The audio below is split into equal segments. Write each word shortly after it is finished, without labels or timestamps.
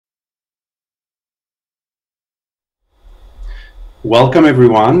Welcome,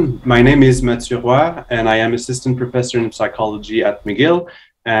 everyone. My name is Mathieu Roy, and I am assistant professor in psychology at McGill,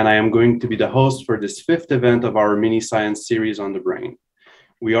 and I am going to be the host for this fifth event of our mini science series on the brain.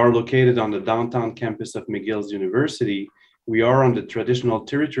 We are located on the downtown campus of McGill's University. We are on the traditional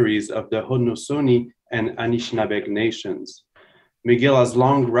territories of the Haudenosaunee and Anishinaabe nations. McGill has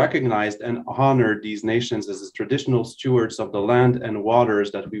long recognized and honored these nations as the traditional stewards of the land and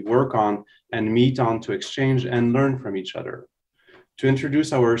waters that we work on and meet on to exchange and learn from each other. To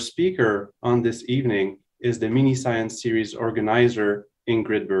introduce our speaker on this evening is the mini science series organizer,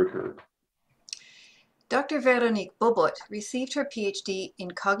 Ingrid Berger. Dr. Véronique Bohbot received her PhD in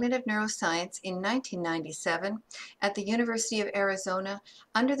cognitive neuroscience in 1997 at the University of Arizona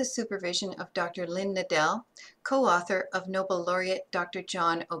under the supervision of Dr. Lynn Nadel, co-author of Nobel laureate Dr.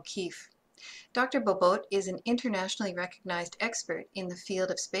 John O'Keefe. Dr. Bohbot is an internationally recognized expert in the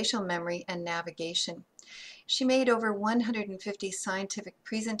field of spatial memory and navigation. She made over 150 scientific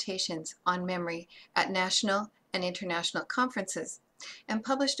presentations on memory at national and international conferences and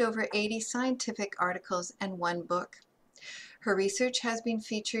published over 80 scientific articles and one book. Her research has been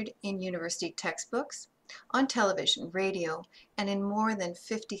featured in university textbooks, on television, radio, and in more than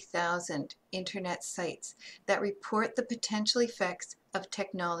 50,000 internet sites that report the potential effects of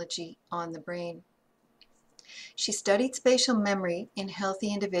technology on the brain. She studied spatial memory in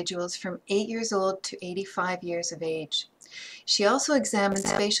healthy individuals from 8 years old to 85 years of age. She also examined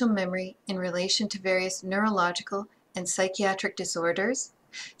spatial memory in relation to various neurological and psychiatric disorders,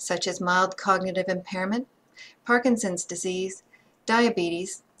 such as mild cognitive impairment, Parkinson's disease,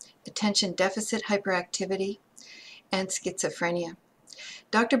 diabetes, attention deficit hyperactivity, and schizophrenia.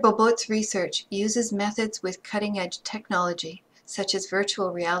 Dr. Bohbot's research uses methods with cutting-edge technology, such as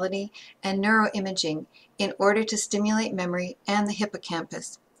virtual reality and neuroimaging, in order to stimulate memory and the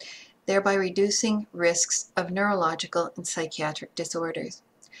hippocampus, thereby reducing risks of neurological and psychiatric disorders.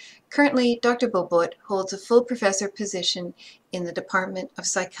 Currently, Dr. Bohbot holds a full professor position in the Department of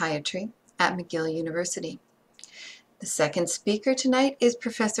Psychiatry at McGill University. The second speaker tonight is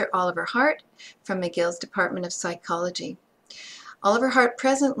Professor Oliver Hardt from McGill's Department of Psychology. Oliver Hardt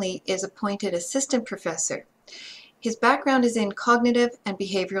presently is appointed assistant professor. His background is in cognitive and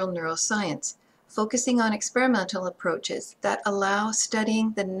behavioral neuroscience, focusing on experimental approaches that allow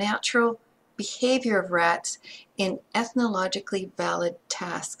studying the natural behavior of rats in ethnologically valid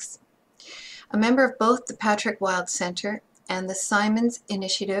tasks. A member of both the Patrick Wild Center and the Simons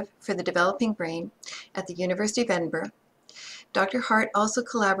Initiative for the Developing Brain at the University of Edinburgh, Dr. Hardt also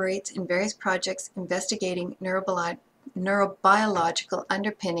collaborates in various projects investigating neurobiological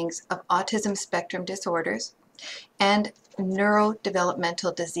underpinnings of autism spectrum disorders and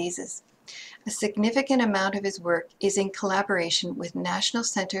neurodevelopmental diseases. A significant amount of his work is in collaboration with National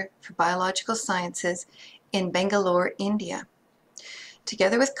Centre for Biological Sciences in Bangalore, India.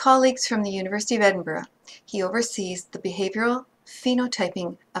 Together with colleagues from the University of Edinburgh, he oversees the behavioral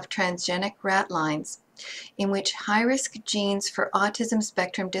phenotyping of transgenic rat lines, in which high-risk genes for autism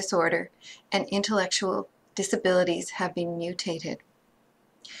spectrum disorder and intellectual disabilities have been mutated.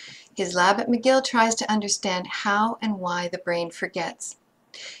 His lab at McGill tries to understand how and why the brain forgets.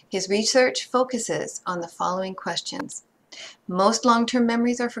 His research focuses on the following questions. Most long-term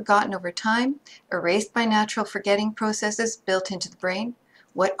memories are forgotten over time, erased by natural forgetting processes built into the brain.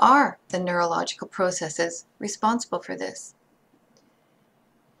 What are the neurological processes responsible for this?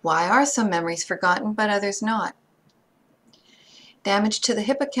 Why are some memories forgotten but others not? Damage to the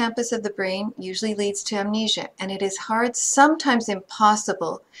hippocampus of the brain usually leads to amnesia, and it is hard, sometimes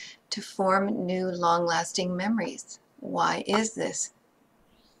impossible, to form new long-lasting memories. Why is this?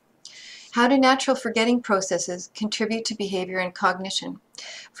 How do natural forgetting processes contribute to behavior and cognition?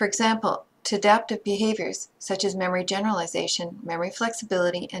 For example, to adaptive behaviors such as memory generalization, memory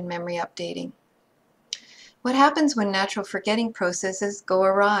flexibility, and memory updating. What happens when natural forgetting processes go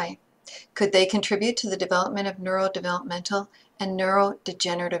awry? Could they contribute to the development of neurodevelopmental and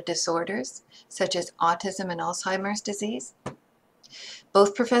neurodegenerative disorders, such as autism and Alzheimer's disease?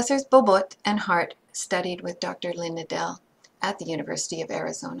 Both Professors Bohbot and Hardt studied with Dr. Lynn Nadel at the University of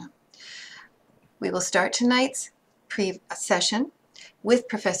Arizona. We will start tonight's session with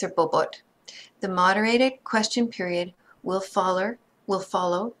Professor Bohbot. The moderated question period will follow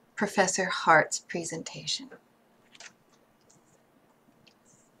Professor Hardt's presentation.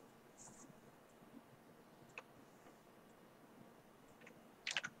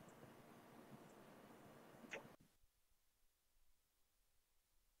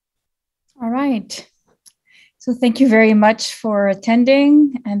 All right. So thank you very much for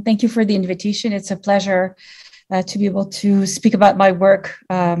attending, and thank you for the invitation. It's a pleasure to be able to speak about my work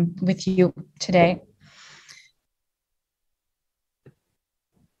with you today.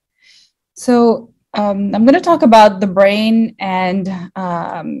 I'm going to talk about the brain and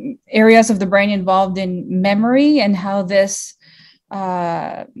areas of the brain involved in memory and how this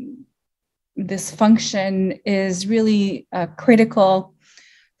function is really critical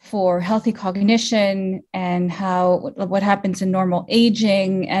for healthy cognition and what happens in normal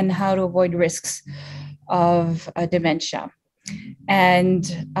aging and how to avoid risks of dementia. And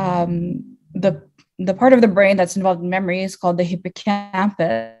the part of the brain that's involved in memory is called the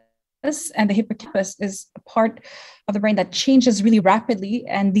hippocampus. And the hippocampus is a part of the brain that changes really rapidly.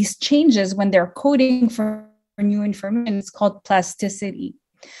 And these changes, when they're coding for new information, it's called plasticity.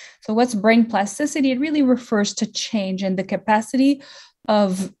 So what's brain plasticity? It really refers to change in the capacity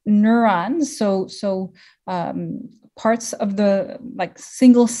of neurons. So parts of the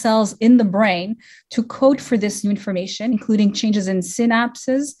single cells in the brain to code for this new information, including changes in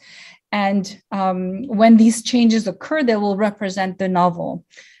synapses. And when these changes occur, they will represent the novel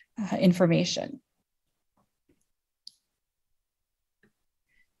information.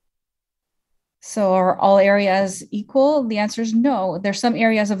 So are all areas equal? The answer is no. There's some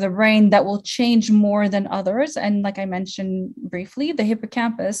areas of the brain that will change more than others. And like I mentioned briefly, the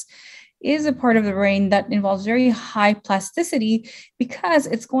hippocampus is a part of the brain that involves very high plasticity because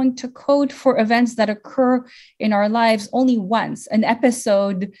it's going to code for events that occur in our lives only once. An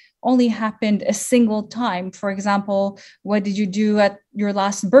episode only happened a single time. For example, what did you do at your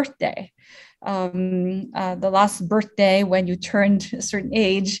last birthday? The last birthday when you turned a certain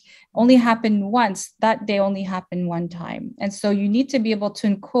age only happened once. That day only happened one time. And so you need to be able to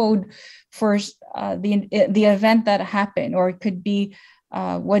encode for the event that happened, or it could be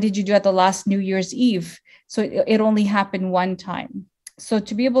what did you do at the last New Year's Eve? So it only happened one time. So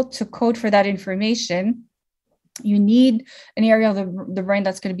to be able to code for that information, you need an area of the brain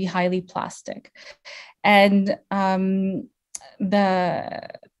that's going to be highly plastic. And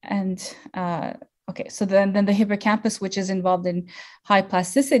so then the hippocampus, which is involved in high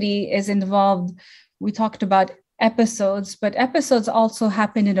plasticity, is involved. We talked about episodes, but episodes also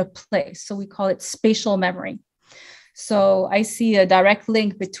happen in a place. So we call it spatial memory. So I see a direct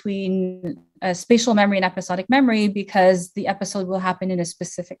link between spatial memory and episodic memory because the episode will happen in a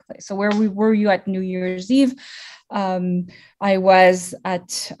specific place. So where were you at New Year's Eve? I was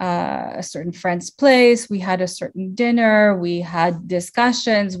at a certain friend's place. We had a certain dinner. We had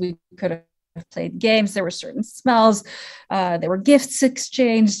discussions. We could have played games. There were certain smells. There were gifts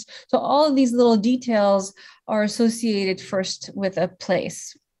exchanged. So all of these little details are associated first with a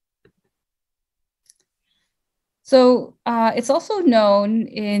place. So it's also known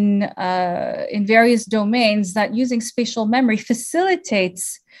in various domains that using spatial memory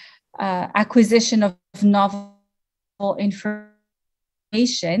facilitates acquisition of novel information.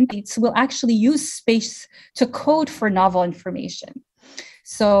 We'll actually use space to code for novel information.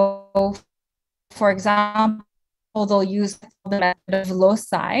 So, for example, they'll use the method of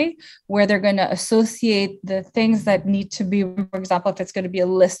loci, where they're going to associate the things that need to be, for example, if it's going to be a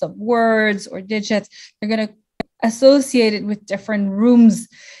list of words or digits, they're going to associate it with different rooms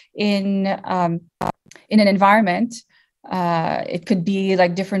in an environment. It could be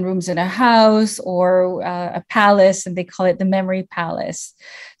like different rooms in a house or a palace, and they call it the memory palace.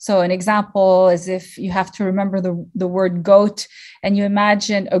 So an example is if you have to remember the word goat and you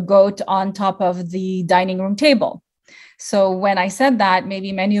imagine a goat on top of the dining room table. So when I said that,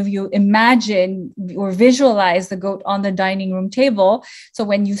 maybe many of you imagine or visualize the goat on the dining room table. So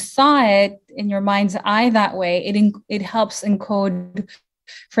when you saw it in your mind's eye that way, it helps encode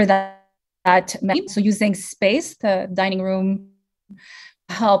for that memory. So using space, the dining room,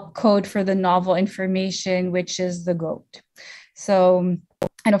 help code for the novel information, which is the goat. So,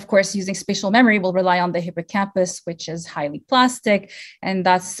 and of course, using spatial memory will rely on the hippocampus, which is highly plastic. And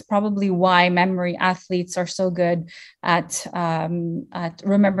that's probably why memory athletes are so good at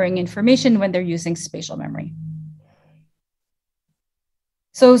remembering information when they're using spatial memory.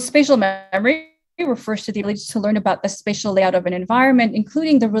 So spatial memory refers to the ability to learn about the spatial layout of an environment,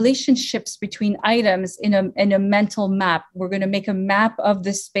 including the relationships between items in a mental map. We're going to make a map of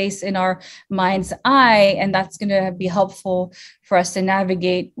the space in our mind's eye, and that's going to be helpful for us to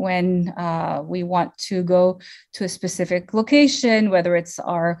navigate when we want to go to a specific location, whether it's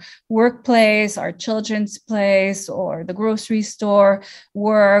our workplace, our children's place, or the grocery store,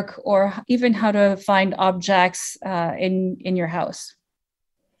 work, or even how to find objects in your house.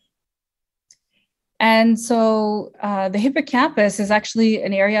 And so the hippocampus is actually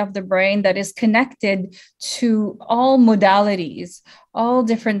an area of the brain that is connected to all modalities, all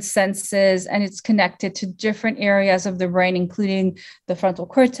different senses, and it's connected to different areas of the brain, including the frontal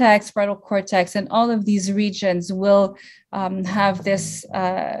cortex, parietal cortex, and all of these regions will have this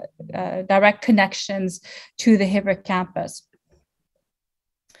direct connections to the hippocampus.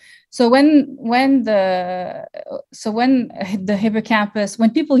 So when the hippocampus, when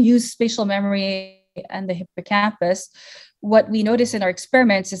people use spatial memory and the hippocampus, what we notice in our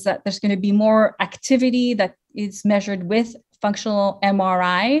experiments is that there's going to be more activity that is measured with functional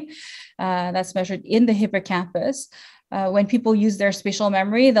MRI that's measured in the hippocampus. When people use their spatial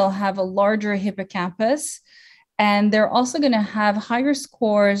memory, they'll have a larger hippocampus, and they're also going to have higher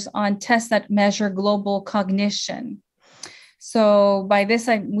scores on tests that measure global cognition. So by this,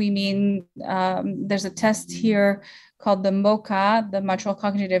 we mean there's a test here called the MOCA, the Montreal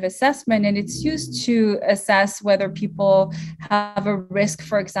Cognitive Assessment, and it's used to assess whether people have a risk,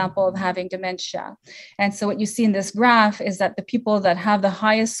 for example, of having dementia. And so what you see in this graph is that the people that have the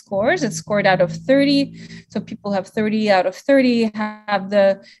highest scores, it's scored out of 30. So people have 30 out of 30 have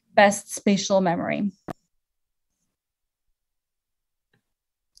the best spatial memory.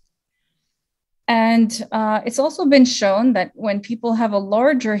 And it's also been shown that when people have a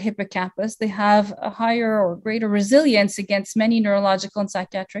larger hippocampus, they have a higher or greater resilience against many neurological and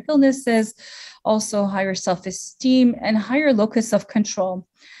psychiatric illnesses, also higher self-esteem and higher locus of control.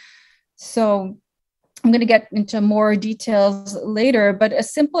 So I'm going to get into more details later, but a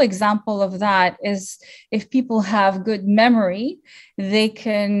simple example of that is if people have good memory, they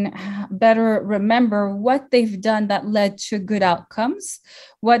can better remember what they've done that led to good outcomes,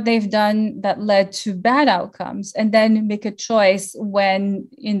 what they've done that led to bad outcomes, and then make a choice when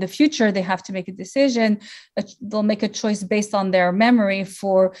in the future they have to make a decision. They'll make a choice based on their memory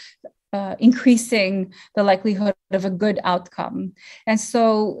for increasing the likelihood of a good outcome. And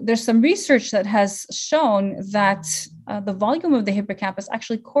so there's some research that has shown that the volume of the hippocampus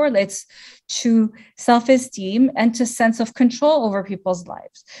actually correlates to self-esteem and to sense of control over people's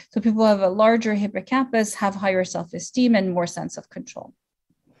lives. So people who have a larger hippocampus have higher self-esteem and more sense of control.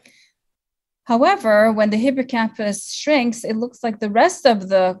 However, when the hippocampus shrinks, it looks like the rest of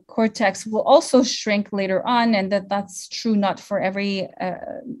the cortex will also shrink later on, and that's true not for every,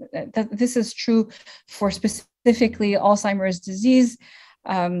 that this is true for specifically Alzheimer's disease,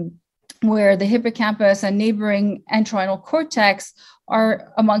 where the hippocampus and neighboring entorhinal cortex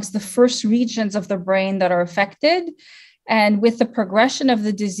are amongst the first regions of the brain that are affected. And with the progression of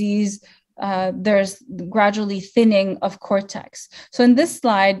the disease, there's gradually thinning of cortex. So in this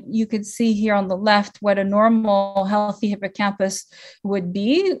slide, you could see here on the left what a normal healthy hippocampus would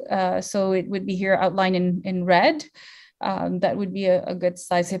be. So it would be here outlined in red. That would be a good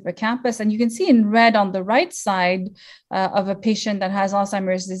size hippocampus. And you can see in red on the right side of a patient that has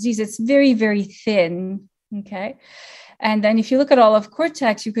Alzheimer's disease, it's very, very thin, okay? And then if you look at all of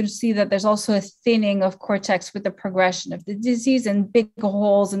cortex, you can see that there's also a thinning of cortex with the progression of the disease and big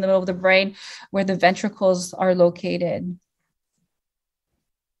holes in the middle of the brain where the ventricles are located.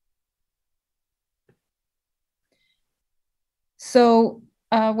 So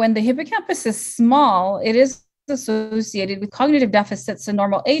when the hippocampus is small, it is associated with cognitive deficits and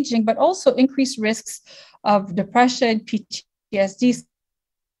normal aging, but also increased risks of depression, PTSD,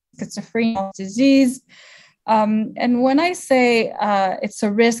 schizophrenia, disease. And when I say it's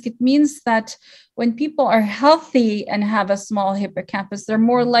a risk, it means that when people are healthy and have a small hippocampus, they're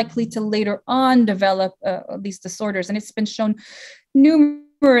more likely to later on develop these disorders. And it's been shown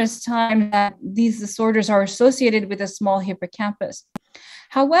numerous times that these disorders are associated with a small hippocampus.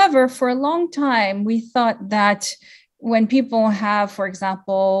 However, for a long time, we thought that when people have, for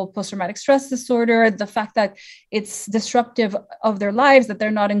example, post-traumatic stress disorder, the fact that it's disruptive of their lives, that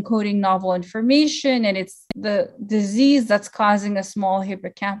they're not encoding novel information, and it's the disease that's causing a small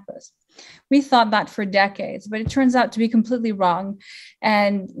hippocampus. We thought that for decades, but it turns out to be completely wrong.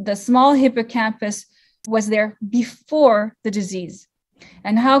 And the small hippocampus was there before the disease.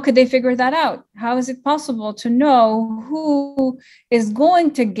 And how could they figure that out? How is it possible to know who is going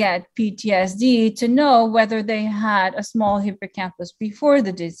to get PTSD, to know whether they had a small hippocampus before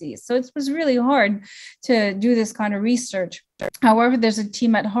the disease? So it was really hard to do this kind of research. However, there's a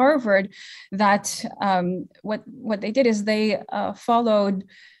team at Harvard that what they did is they followed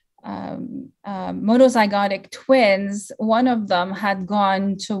monozygotic twins. One of them had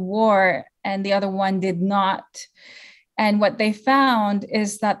gone to war and the other one did not. And what they found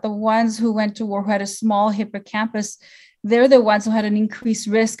is that the ones who went to war who had a small hippocampus, they're the ones who had an increased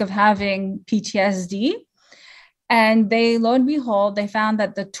risk of having PTSD. And lo and behold, they found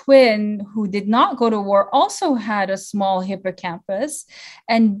that the twin who did not go to war also had a small hippocampus.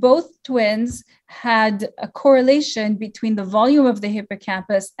 And both twins had a correlation between the volume of the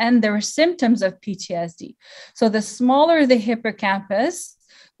hippocampus and their symptoms of PTSD. So the smaller the hippocampus,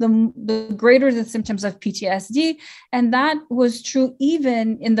 the greater the symptoms of PTSD. And that was true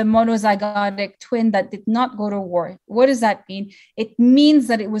even in the monozygotic twin that did not go to war. What does that mean? It means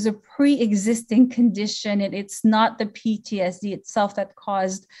that it was a pre-existing condition. It's not the PTSD itself that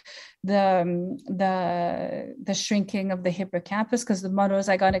caused the shrinking of the hippocampus, because the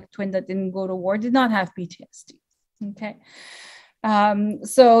monozygotic twin that didn't go to war did not have PTSD. Okay.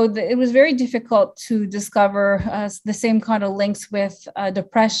 It was very difficult to discover the same kind of links with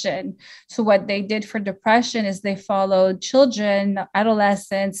depression. So what they did for depression is they followed children,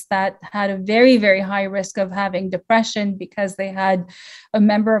 adolescents that had a very, very high risk of having depression because they had a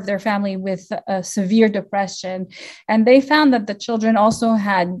member of their family with severe depression. And they found that the children also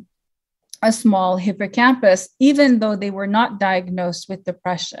had a small hippocampus, even though they were not diagnosed with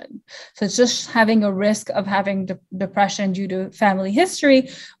depression. So it's just having a risk of having depression due to family history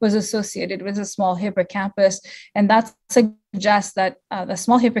was associated with a small hippocampus. And that suggests that the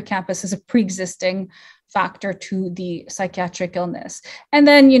small hippocampus is a pre-existing factor to the psychiatric illness. And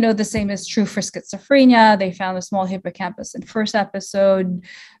then, the same is true for schizophrenia. They found a small hippocampus in first episode,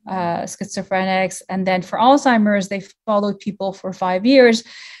 schizophrenics. And then for Alzheimer's, they followed people for 5 years,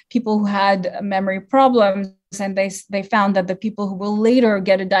 people who had memory problems. And they found that the people who will later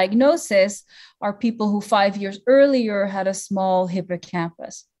get a diagnosis are people who 5 years earlier had a small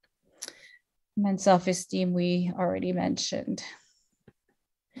hippocampus. And then self-esteem, we already mentioned.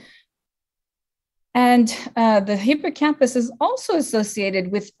 And the hippocampus is also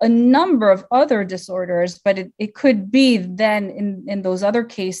associated with a number of other disorders, but it could be then in those other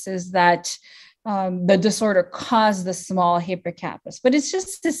cases that the disorder caused the small hippocampus. But it's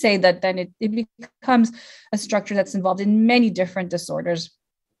just to say that then it becomes a structure that's involved in many different disorders.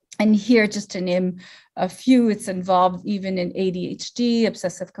 And here, just to name a few, it's involved even in ADHD,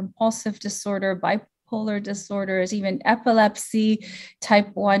 obsessive compulsive disorder, bipolar disorders, even epilepsy, type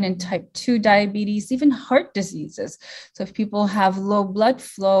 1 and type 2 diabetes, even heart diseases. So if people have low blood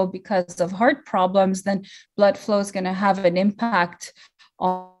flow because of heart problems, then blood flow is going to have an impact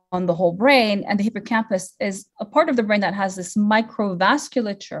on the whole brain. And the hippocampus is a part of the brain that has this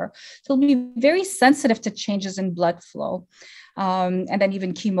microvasculature. So it'll be very sensitive to changes in blood flow. And then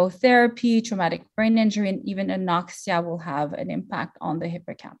even chemotherapy, traumatic brain injury, and even anoxia will have an impact on the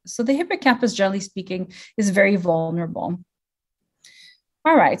hippocampus. So the hippocampus, generally speaking, is very vulnerable.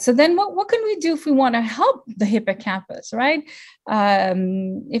 All right, so then what can we do if we want to help the hippocampus, right?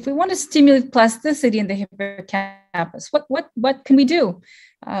 If we want to stimulate plasticity in the hippocampus, what can we do?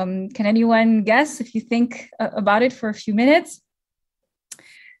 Can anyone guess if you think about it for a few minutes?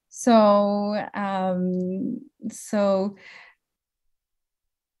 All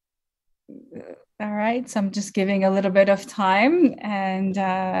right, so I'm just giving a little bit of time and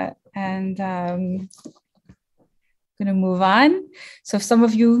going to move on. So if some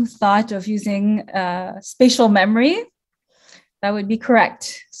of you thought of using spatial memory, that would be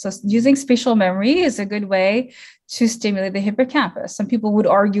correct. So using spatial memory is a good way to stimulate the hippocampus. Some people would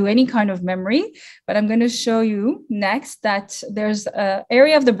argue any kind of memory, but I'm going to show you next that there's an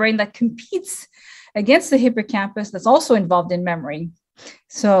area of the brain that competes against the hippocampus that's also involved in memory.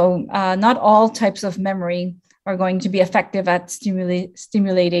 So not all types of memory are going to be effective at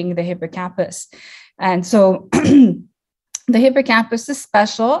stimulating the hippocampus. And so the hippocampus is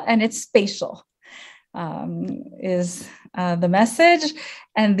special and it's spatial, is the message.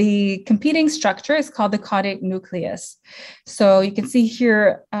 And the competing structure is called the caudate nucleus. So you can see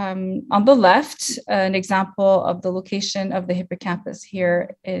here on the left, an example of the location of the hippocampus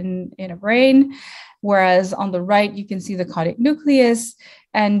here in a brain. Whereas on the right, you can see the caudate nucleus,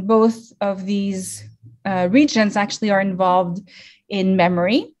 and both of these regions actually are involved in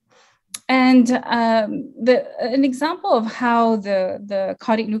memory. And an example of how the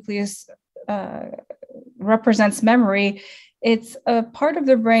caudate nucleus represents memory, it's a part of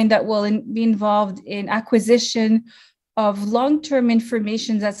the brain that will be involved in acquisition of long-term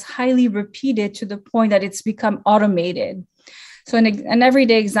information that's highly repeated to the point that it's become automated. So an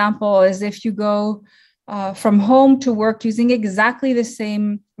everyday example is if you go from home to work using exactly the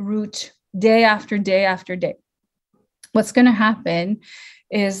same route day after day after day. What's going to happen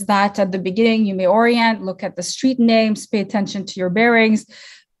is that at the beginning, you may orient, look at the street names, pay attention to your bearings.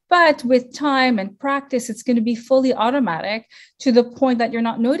 But with time and practice, it's going to be fully automatic to the point that you're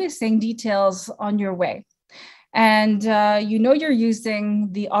not noticing details on your way. And you're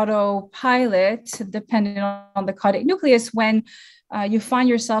using the autopilot depending on the caudate nucleus when you find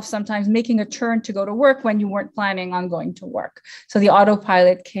yourself sometimes making a turn to go to work when you weren't planning on going to work. So the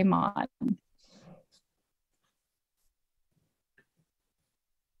autopilot came on.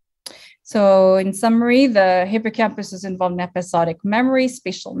 So in summary, the hippocampus is involved in episodic memory,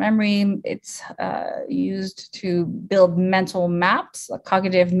 spatial memory. It's used to build mental maps,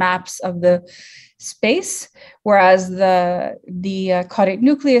 cognitive maps of the space, whereas the caudate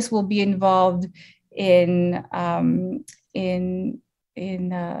nucleus will be involved in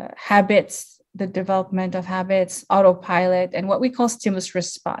habits, the development of habits, autopilot, and what we call stimulus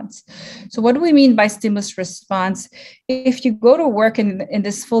response. So what do we mean by stimulus response? If you go to work in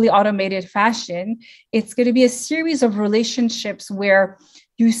this fully automated fashion, it's going to be a series of relationships where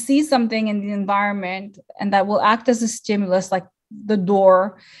you see something in the environment and that will act as a stimulus, like the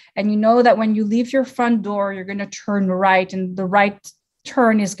door. And you know that when you leave your front door, you're going to turn right, and the right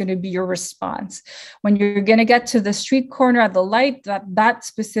turn is going to be your response. When you're going to get to the street corner at the light, that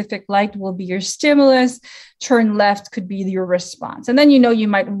specific light will be your stimulus. Turn left could be your response. And then you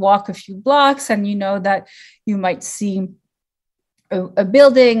might walk a few blocks, and that you might see a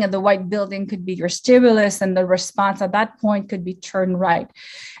building, and the white building could be your stimulus, and the response at that point could be turn right.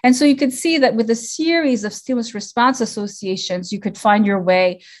 And so you could see that with a series of stimulus response associations, you could find your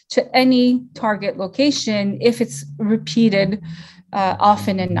way to any target location if it's repeated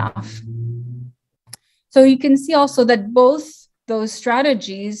often enough. So you can see also that both those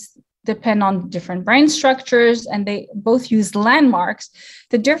strategies depend on different brain structures, and they both use landmarks.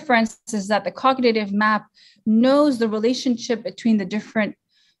 The difference is that the cognitive map knows the relationship between the different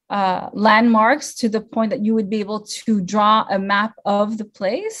landmarks to the point that you would be able to draw a map of the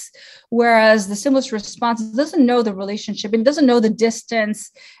place, whereas the stimulus response doesn't know the relationship. It doesn't know the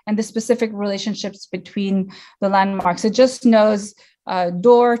distance and the specific relationships between the landmarks. It just knows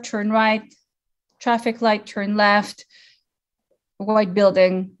door, turn right, traffic light, turn left, white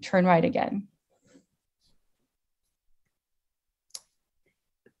building, turn right again.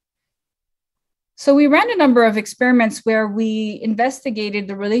 So we ran a number of experiments where we investigated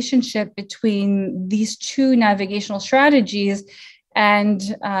the relationship between these two navigational strategies and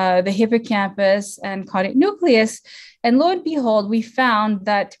the hippocampus and caudate nucleus. And lo and behold, we found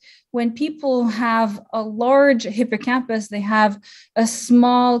that when people have a large hippocampus, they have a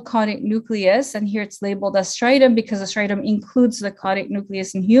small caudate nucleus. And here it's labeled as striatum because the striatum includes the caudate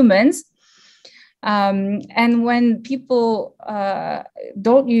nucleus in humans. And when people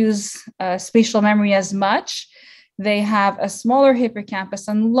don't use spatial memory as much, they have a smaller hippocampus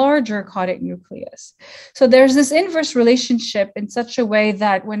and larger caudate nucleus. So there's this inverse relationship in such a way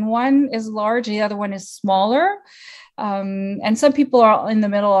that when one is large, the other one is smaller. And some people are in the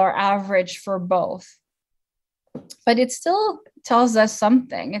middle or average for both. But it still tells us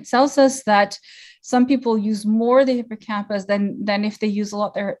something. It tells us that some people use more the hippocampus than if they use a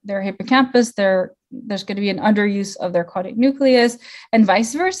lot their hippocampus. There's going to be an underuse of their caudate nucleus, and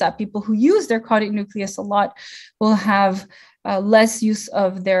vice versa. People who use their caudate nucleus a lot will have less use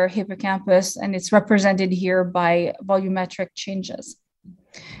of their hippocampus, and it's represented here by volumetric changes.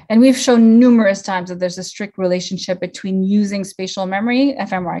 And we've shown numerous times that there's a strict relationship between using spatial memory,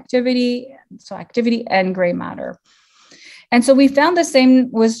 fMRI activity, so activity, and gray matter. And so we found the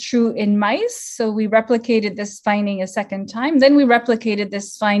same was true in mice. So we replicated this finding a second time. Then we replicated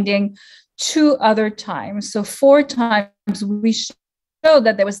this finding 2 other times. So 4 times we showed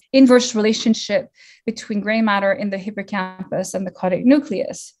that there was inverse relationship between gray matter in the hippocampus and the caudate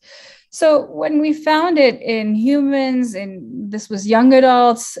nucleus. So when we found it in humans, and this was young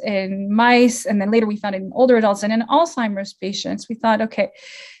adults, in mice, and then later we found it in older adults and in Alzheimer's patients, we thought, okay,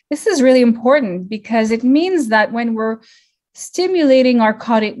 this is really important because it means that when we're stimulating our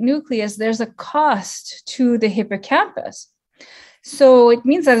caudate nucleus, there's a cost to the hippocampus. So it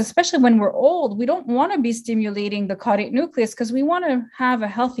means that especially when we're old, we don't want to be stimulating the caudate nucleus because we want to have a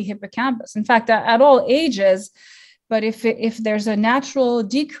healthy hippocampus. In fact, at all ages, but if there's a natural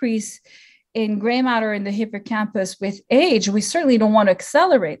decrease in gray matter in the hippocampus with age, we certainly don't want to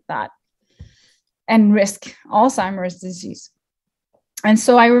accelerate that and risk Alzheimer's disease. And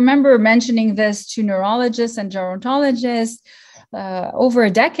so I remember mentioning this to neurologists and gerontologists over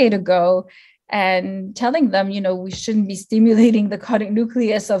a decade ago and telling them, we shouldn't be stimulating the caudate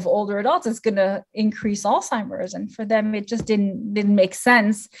nucleus of older adults. It's going to increase Alzheimer's. And for them, it just didn't make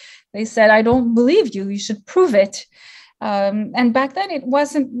sense. They said, I don't believe you. You should prove it. And back then, it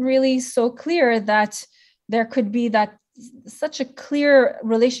wasn't really so clear that there could be such a clear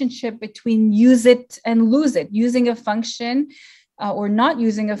relationship between use it and lose it, using a function or not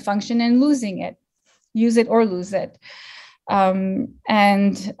using a function and losing it. use it or lose it. And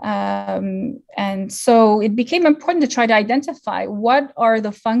so it became important to try to identify what are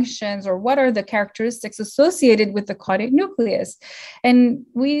the functions or what are the characteristics associated with the caudate nucleus. And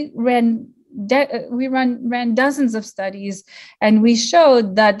we ran dozens of studies, and we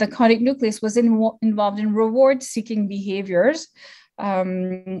showed that the caudate nucleus was involved in reward-seeking behaviors.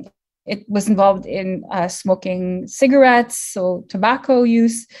 It was involved in smoking cigarettes, so tobacco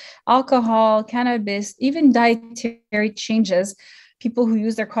use, alcohol, cannabis, even dietary changes. People who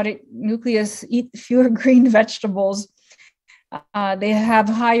use their caudate nucleus eat fewer green vegetables. They have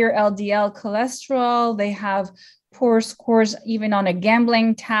higher LDL cholesterol. They have poor scores even on a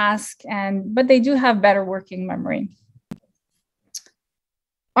gambling task, but they do have better working memory.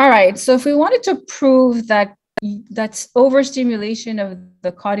 All right, so if we wanted to prove that overstimulation of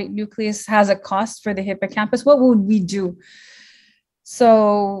the caudate nucleus has a cost for the hippocampus, what would we do?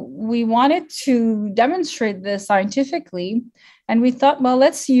 So we wanted to demonstrate this scientifically, and we thought, well,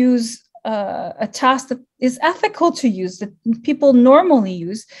 let's use a task that is ethical to use, that people normally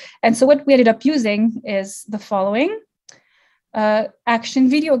use. And so what we ended up using is the following action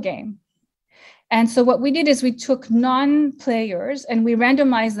video game. And so what we did is we took non-players and we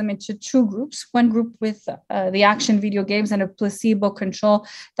randomized them into two groups, one group with the action video games and a placebo control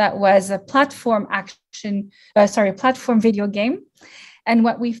that was a platform video game. And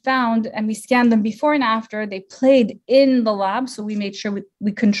what we found, and we scanned them before and after, they played in the lab. So we made sure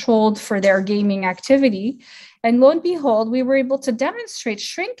we controlled for their gaming activity. And lo and behold, we were able to demonstrate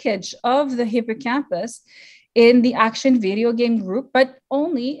shrinkage of the hippocampus in the action video game group, but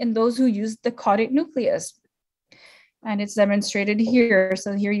only in those who used the caudate nucleus. And it's demonstrated here.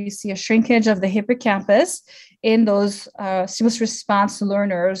 So here you see a shrinkage of the hippocampus in those stimulus response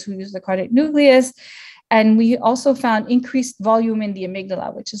learners who use the caudate nucleus. And we also found increased volume in the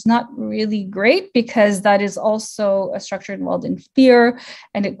amygdala, which is not really great because that is also a structure involved in fear,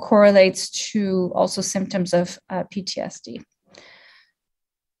 and it correlates to also symptoms of PTSD.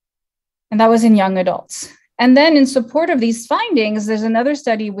 And that was in young adults. And then in support of these findings, there's another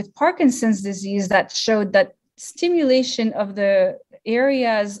study with Parkinson's disease that showed that stimulation of the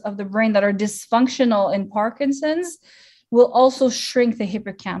areas of the brain that are dysfunctional in Parkinson's will also shrink the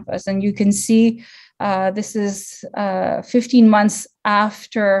hippocampus. And you can see this is 15 months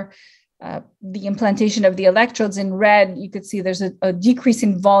after the implantation of the electrodes. In red, you could see there's a decrease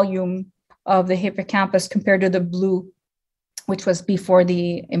in volume of the hippocampus compared to the blue, which was before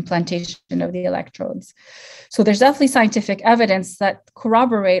the implantation of the electrodes. So there's definitely scientific evidence that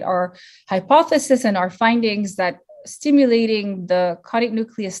corroborate our hypothesis and our findings that stimulating the caudate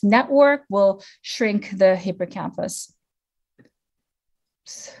nucleus network will shrink the hippocampus.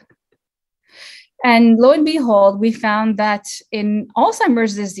 And lo and behold, we found that in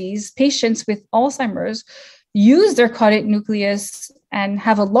Alzheimer's disease, patients with Alzheimer's use their caudate nucleus and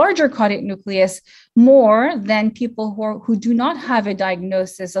have a larger caudate nucleus more than people who do not have a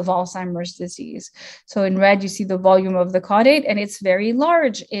diagnosis of Alzheimer's disease. So in red, you see the volume of the caudate, and it's very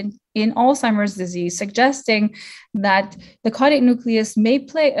large in Alzheimer's disease, suggesting that the caudate nucleus may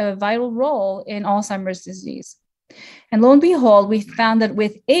play a vital role in Alzheimer's disease. And lo and behold, we found that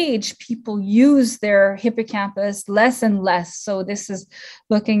with age, people use their hippocampus less and less. So this is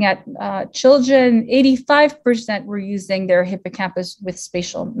looking at children, 85% were using their hippocampus with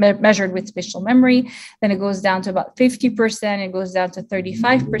measured with spatial memory. Then it goes down to about 50%. It goes down to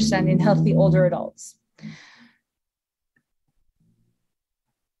 35% in healthy older adults.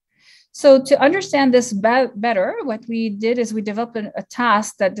 So to understand this better, what we did is we developed a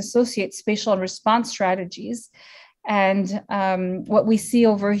task that dissociates spatial and response strategies. And what we see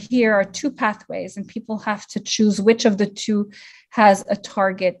over here are two pathways, and people have to choose which of the two has a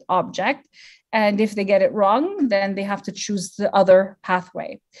target object. And if they get it wrong, then they have to choose the other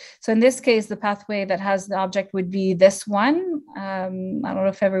pathway. So in this case, the pathway that has the object would be this one. I don't know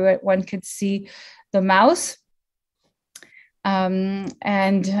if everyone could see the mouse. And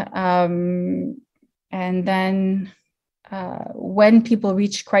then when people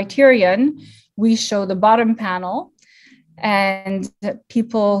reach criterion, we show the bottom panel, and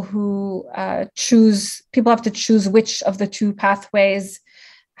people have to choose which of the two pathways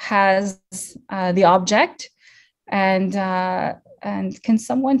has the object. And can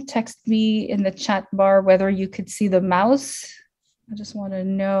someone text me in the chat bar whether you could see the mouse? I just want to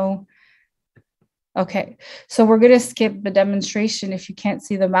know. Okay, so we're going to skip the demonstration if you can't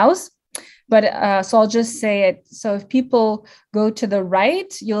see the mouse. But so I'll just say it. So if people go to the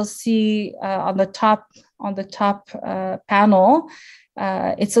right, you'll see on the top panel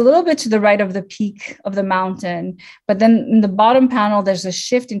It's a little bit to the right of the peak of the mountain, but then in the bottom panel, there's a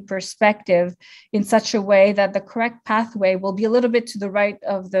shift in perspective in such a way that the correct pathway will be a little bit to the right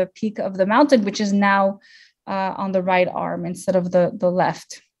of the peak of the mountain, which is now on the right arm instead of the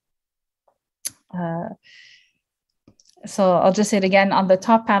left. So I'll just say it again. On the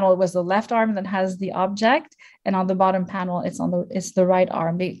top panel, it was the left arm that has the object, and on the bottom panel, it's the right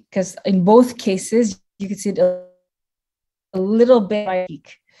arm, because in both cases you can see it a little bit by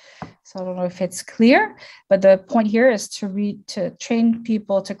peak. So I don't know if it's clear, but the point here is to train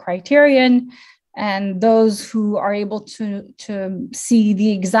people to criterion, and those who are able to see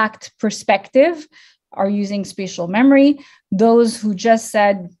the exact perspective are using spatial memory. Those who just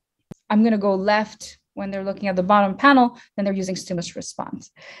said, I'm going to go left when they're looking at the bottom panel, then they're using stimulus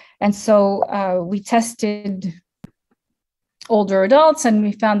response. And so we tested older adults, and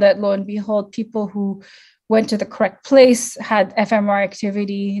we found that, lo and behold, people who went to the correct place had fMRI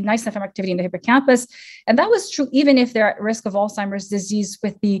activity, nice fMRI activity in the hippocampus. And that was true even if they're at risk of Alzheimer's disease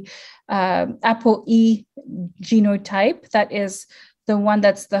with the ApoE genotype. That is the one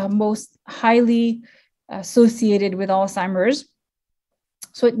that's the most highly associated with Alzheimer's.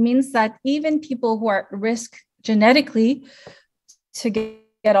 So it means that even people who are at risk genetically to get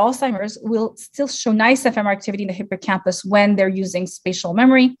Alzheimer's will still show nice fMRI activity in the hippocampus when they're using spatial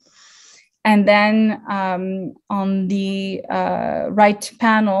memory. And then on the right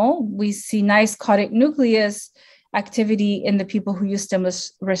panel, we see nice caudate nucleus activity in the people who use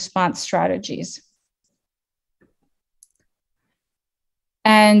stimulus response strategies.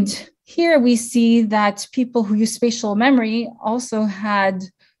 And here we see that people who use spatial memory also had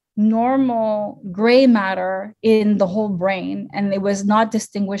normal gray matter in the whole brain, and it was not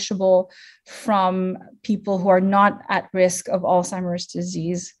distinguishable from people who are not at risk of Alzheimer's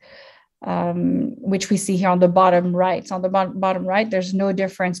disease, which we see here on the bottom right. So on the bottom right, there's no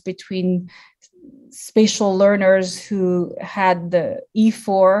difference between spatial learners who had the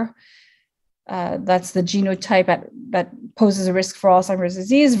E4, that's the genotype that poses a risk for Alzheimer's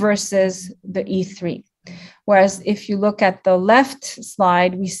disease, versus the E3. Whereas if you look at the left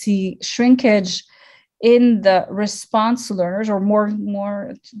slide, we see shrinkage in the response learners, or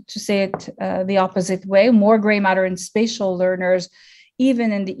more to say it the opposite way, more gray matter in spatial learners,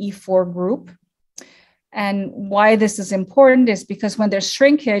 even in the E4 group. And why this is important is because when there's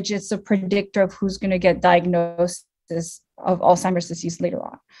shrinkage, it's a predictor of who's going to get diagnosis of Alzheimer's disease later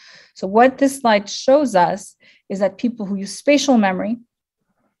on. So what this slide shows us is that people who use spatial memory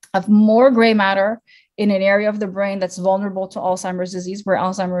have more gray matter in an area of the brain that's vulnerable to Alzheimer's disease, where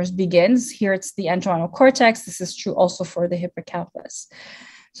Alzheimer's begins. Here it's the entorhinal cortex. This is true also for the hippocampus.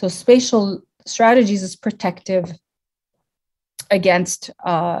 So spatial strategies is protective against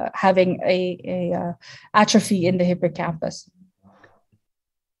having a atrophy in the hippocampus.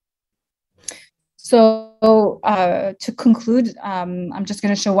 So to conclude, I'm just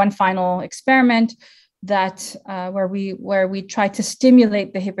going to show one final experiment that where we try to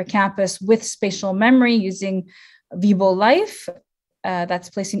stimulate the hippocampus with spatial memory using Vibo Life, that's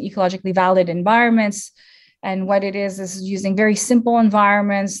placed in ecologically valid environments. And what it is using very simple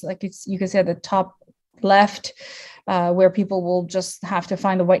environments, like you can see at the top left, where people will just have to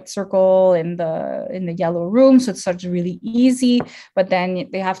find the white circle in the yellow room. So it starts really easy, but then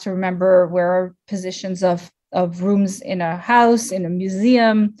they have to remember where are positions of rooms in a house, in a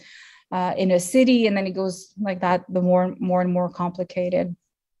museum, in a city, and then it goes like that, the more and more complicated.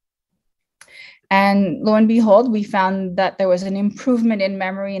 And lo and behold, we found that there was an improvement in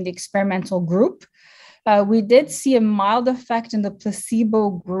memory in the experimental group. We did see a mild effect in the placebo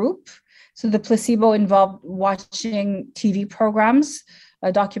group. So the placebo involved watching TV programs,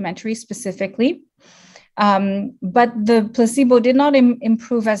 documentaries specifically. But the placebo did not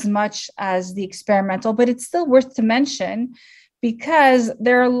improve as much as the experimental, but it's still worth to mention because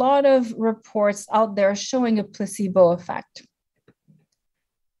there are a lot of reports out there showing a placebo effect.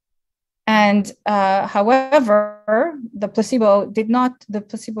 And however, the placebo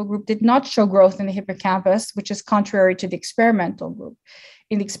group did not show growth in the hippocampus, which is contrary to the experimental group.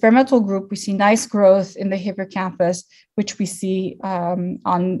 In the experimental group, we see nice growth in the hippocampus, which we see on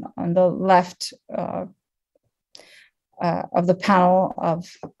the left of the panel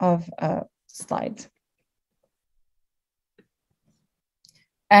of slides.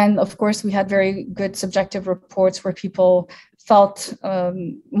 And of course, we had very good subjective reports where people felt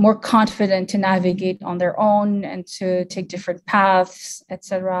more confident to navigate on their own and to take different paths,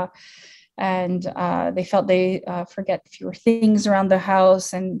 etc. And they felt they forget fewer things around the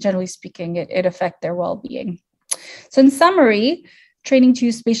house, and generally speaking, it affected their well-being. So in summary, training to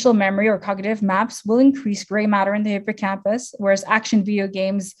use spatial memory or cognitive maps will increase gray matter in the hippocampus, whereas action video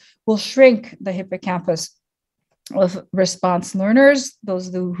games will shrink the hippocampus of response learners,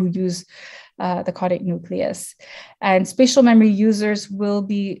 those who use the caudate nucleus. And spatial memory users will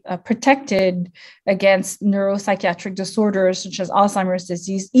be protected against neuropsychiatric disorders such as Alzheimer's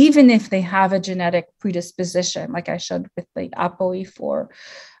disease, even if they have a genetic predisposition, like I showed with the ApoE4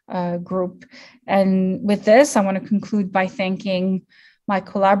 group. And with this, I want to conclude by thanking my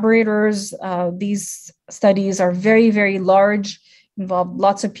collaborators. These studies are very, very large, involve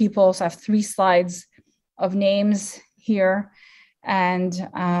lots of people. So I have 3 slides of names here, and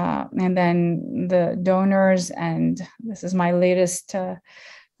then the donors, and this is my latest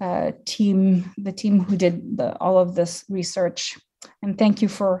team, the team who did all of this research. And thank you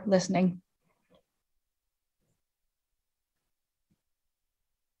for listening.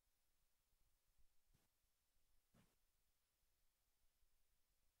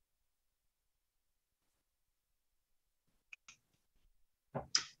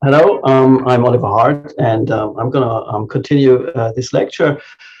 Hello, I'm Oliver Hardt, and I'm going to continue this lecture.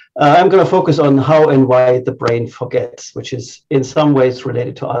 I'm going to focus on how and why the brain forgets, which is in some ways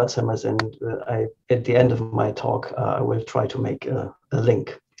related to Alzheimer's, and at the end of my talk, I will try to make a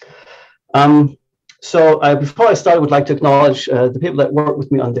link. Before I start, I would like to acknowledge the people that work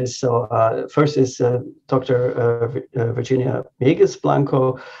with me on this. So first is Dr. Virginia Megas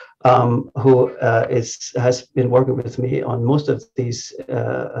Blanco, who has been working with me on most of these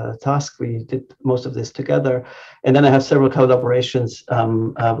tasks. We did most of this together. And then I have several collaborations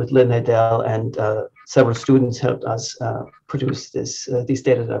with Lynn Nadell, and several students helped us produce these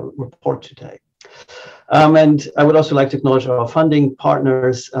data that I report today. And I would also like to acknowledge our funding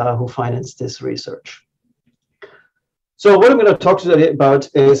partners who finance this research. So what I'm going to talk today about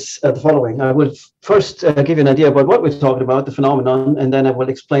is the following. I will first give you an idea about what we're talking about, the phenomenon, and then I will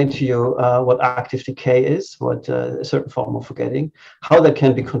explain to you what active decay is, what a certain form of forgetting, how that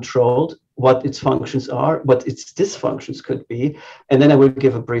can be controlled, what its functions are, what its dysfunctions could be, and then I will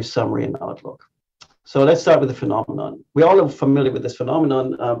give a brief summary and outlook. So let's start with the phenomenon. We all are familiar with this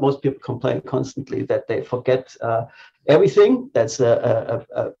phenomenon. Most people complain constantly that they forget everything. That's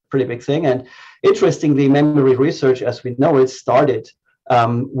a pretty big thing. And interestingly, memory research, as we know it, started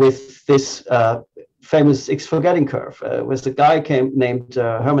with this famous forgetting curve. Was a guy named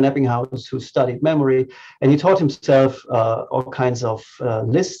Hermann Ebbinghaus who studied memory, and he taught himself all kinds of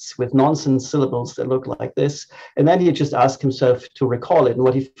lists with nonsense syllables that look like this, and then he just asked himself to recall it. And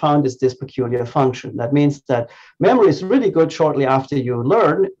what he found is this peculiar function. That means that memory is really good shortly after you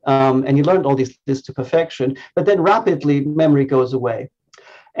learn, and you learned all these lists to perfection, but then rapidly memory goes away,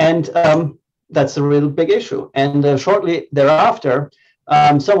 and that's a real big issue. And shortly thereafter,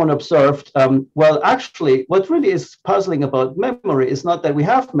 someone observed, well, actually, what really is puzzling about memory is not that we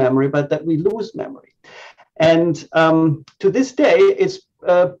have memory, but that we lose memory. And to this day, it's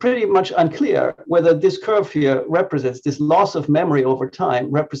pretty much unclear whether this curve here represents this loss of memory over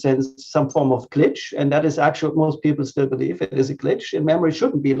time, represents some form of glitch. And that is actually what most people still believe. It is a glitch, and memory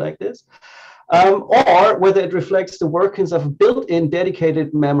shouldn't be like this. Or whether it reflects the workings of a built-in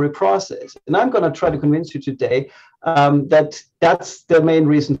dedicated memory process. And I'm going to try to convince you today that that's the main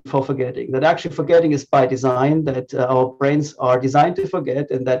reason for forgetting, that actually forgetting is by design, that our brains are designed to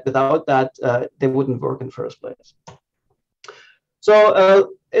forget, and that without that, they wouldn't work in the first place.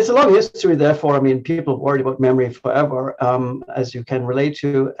 So it's a long history, therefore. I mean, people worried about memory forever, as you can relate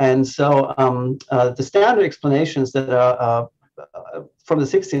to. And so the standard explanations that are from the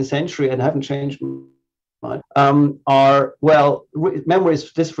 16th century and haven't changed much are, well, the memory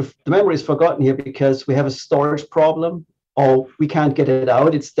is forgotten here because we have a storage problem, or we can't get it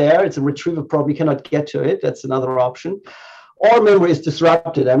out. It's there. It's a retrieval problem. We cannot get to it. That's another option. Or memory is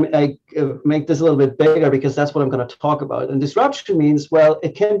disrupted. I mean, I make this a little bit bigger because that's what I'm going to talk about. And disruption means, well,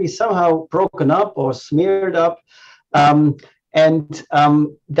 it can be somehow broken up or smeared up. And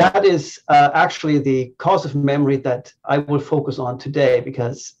that is actually the cause of memory that I will focus on today,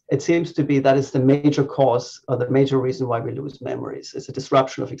 because it seems to be that is the major cause, or the major reason why we lose memories. It's a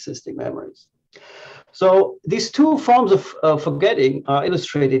disruption of existing memories. So these two forms of forgetting are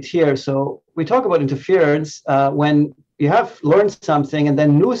illustrated here. So we talk about interference when you have learned something and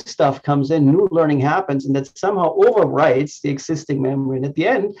then new stuff comes in, new learning happens, and that somehow overwrites the existing memory. And at the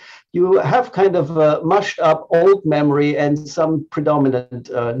end, you have kind of a mushed up old memory and some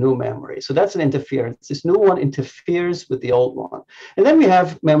predominant new memory. So that's an interference. This new one interferes with the old one. And then we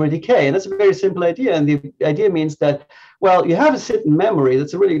have memory decay. And that's a very simple idea. And the idea means that, well, you have a certain memory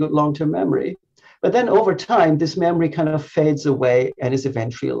that's a really good long-term memory. But then over time, this memory kind of fades away and is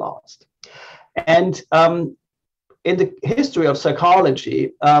eventually lost. And in the history of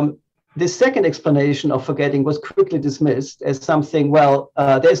psychology, this second explanation of forgetting was quickly dismissed as something, well,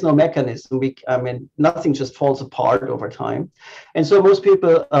 there's no mechanism. Nothing just falls apart over time. And so most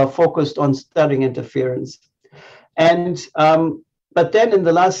people focused on studying interference. And but then in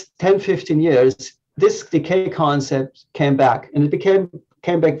the last 10, 15 years, this decay concept came back, and it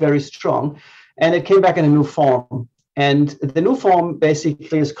came back very strong, and it came back in a new form. And the new form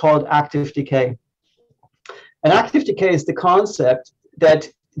basically is called active decay. And active decay is the concept that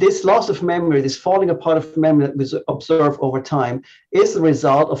this loss of memory, this falling apart of memory that we observe over time, is the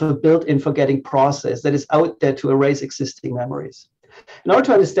result of a built-in forgetting process that is out there to erase existing memories. In order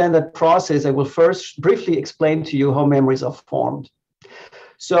to understand that process, I will first briefly explain to you how memories are formed.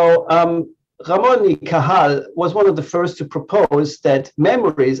 So Ramon y Cajal was one of the first to propose that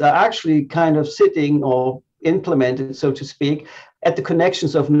memories are actually kind of sitting or implemented, so to speak, at the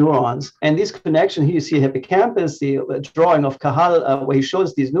connections of neurons. And these connections, here you see hippocampus, the drawing of Cajal, where he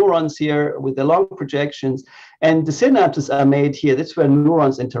shows these neurons here with the long projections, and the synapses are made here. That's where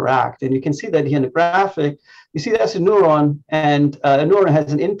neurons interact. And you can see that here in the graphic. You see that's a neuron, and a neuron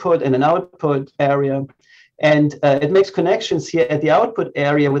has an input and an output area. And it makes connections here at the output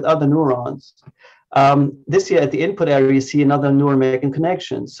area with other neurons. This here at the input area, you see another neuron making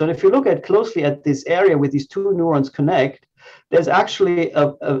connections. So if you look closely at this area where these two neurons connect, there's actually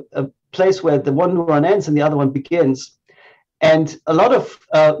a place where the one neuron ends and the other one begins. And a lot of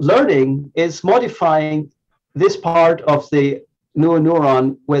learning is modifying this part of the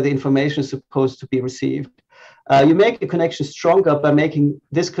neuron where the information is supposed to be received. You make a connection stronger by making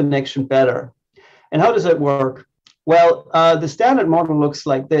this connection better. And how does that work? Well, the standard model looks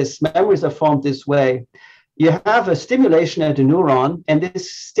like this. Memories are formed this way. You have a stimulation at a neuron, and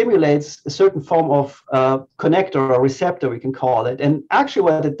this stimulates a certain form of connector or receptor, we can call it. And actually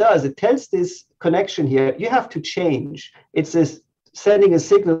what it does, it tells this connection here, you have to change. It's sending a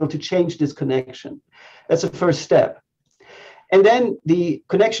signal to change this connection. That's the first step. And then the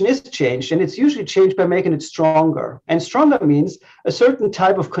connection is changed, and it's usually changed by making it stronger. And stronger means a certain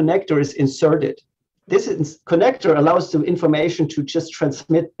type of connector is inserted. This connector allows the information to just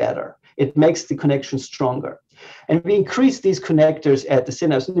transmit better. It makes the connection stronger. And we increase these connectors at the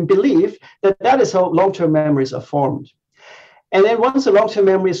synapse and believe that that is how long-term memories are formed. And then once a long-term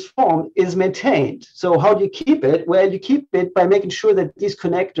memory is formed, it is maintained. So how do you keep it? Well, you keep it by making sure that these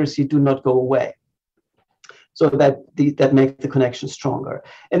connectors do not go away, so that make the connection stronger.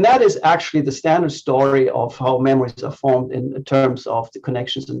 And that is actually the standard story of how memories are formed in terms of the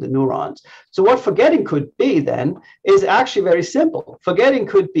connections in the neurons. So what forgetting could be then is actually very simple. Forgetting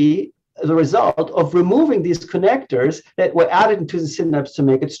could be the result of removing these connectors that were added into the synapse to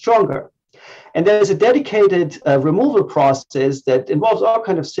make it stronger. And there's a dedicated removal process that involves all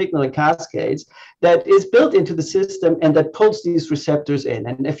kinds of signal and cascades that is built into the system and that pulls these receptors in.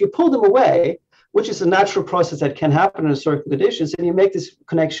 And if you pull them away, which is a natural process that can happen in certain conditions, and you make this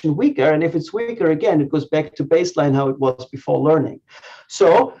connection weaker. And if it's weaker, again, it goes back to baseline how it was before learning.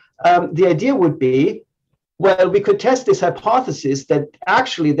 So the idea would be, well, we could test this hypothesis that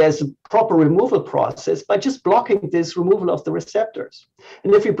actually there's a proper removal process by just blocking this removal of the receptors.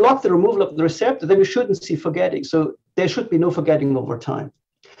 And if you block the removal of the receptor, then we shouldn't see forgetting. So there should be no forgetting over time.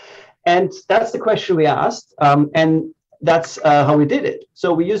 And that's the question we asked. And that's how we did it.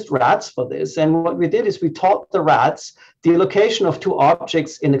 So we used rats for this. And what we did is we taught the rats the location of two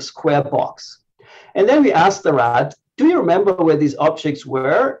objects in a square box. And then we asked the rat, do you remember where these objects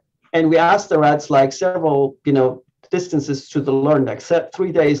were? And we asked the rats like several, distances to the learn, like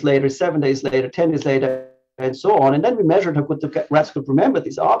 3 days later, 7 days later, 10 days later, and so on. And then we measured how good the rats could remember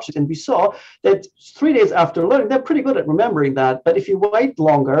these objects. And we saw that 3 days after learning, they're pretty good at remembering that. But if you wait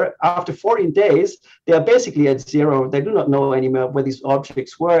longer, after 14 days, they are basically at zero. They do not know anymore where these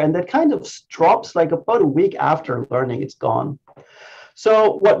objects were. And that kind of drops like about a week after learning, it's gone.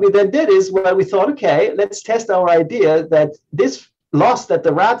 So what we then did is, well, we thought, okay, let's test our idea that this loss that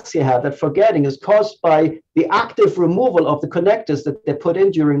the rats here have, that forgetting, is caused by the active removal of the connectors that they put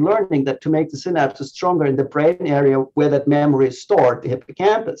in during learning that to make the synapses stronger in the brain area where that memory is stored, the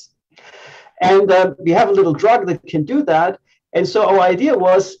hippocampus. And we have a little drug that can do that. And so our idea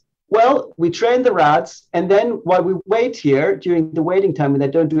was, well, we train the rats, and then while we wait here during the waiting time and they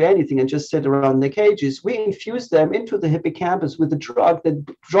don't do anything and just sit around in the cages, we infuse them into the hippocampus with a drug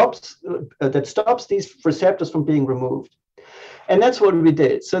that stops these receptors from being removed. And that's what we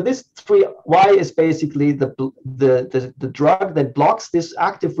did. So this 3Y is basically the drug that blocks this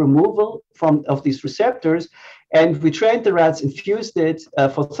active removal of these receptors. And we trained the rats, infused it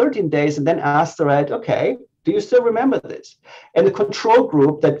for 13 days, and then asked the rat, okay, do you still remember this? And the control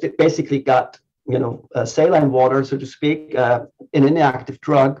group that basically got saline water, so to speak, an inactive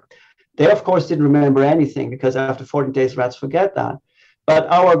drug. They, of course, didn't remember anything because after 14 days, rats forget that. But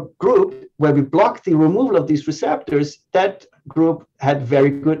our group, where we blocked the removal of these receptors, that group had very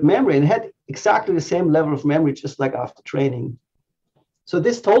good memory and had exactly the same level of memory, just like after training. So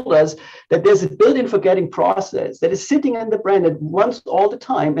this told us that there's a built-in forgetting process that is sitting in the brain that runs all the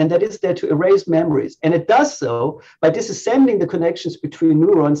time, and that is there to erase memories. And it does so by disassembling the connections between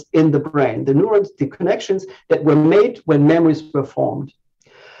neurons in the brain, the connections that were made when memories were formed.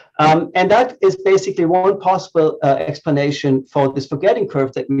 And that is basically one possible explanation for this forgetting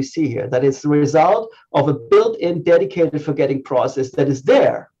curve that we see here. That is the result of a built-in dedicated forgetting process that is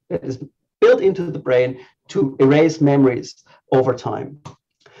there, that is built into the brain to erase memories over time.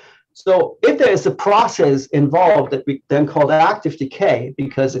 So if there is a process involved that we then call active decay,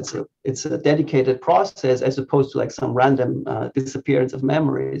 because it's a dedicated process as opposed to like some random disappearance of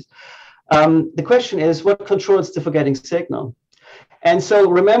memories, the question is, what controls the forgetting signal? And so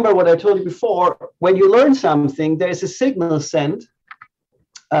remember what I told you before, when you learn something, there's a signal sent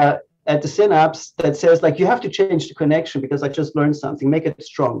at the synapse that says, like, you have to change the connection because I just learned something, make it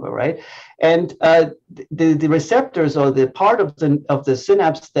stronger, right? And the receptors, or the part of the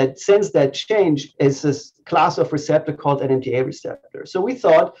synapse that sends that change, is this class of receptor called NMDA receptor. So we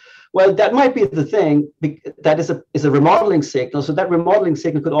thought, well, that might be the thing that is a remodeling signal. So that remodeling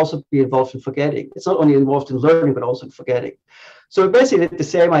signal could also be involved in forgetting. It's not only involved in learning, but also in forgetting. So we basically did the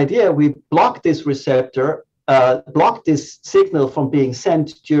same idea. We blocked this receptor, blocked this signal from being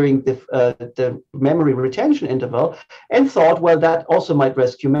sent during the memory retention interval, and thought, well, that also might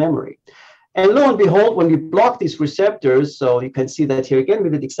rescue memory. And lo and behold, when we block these receptors, so you can see that here again, we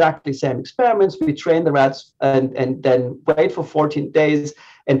did exactly the same experiments. We trained the rats and then wait for 14 days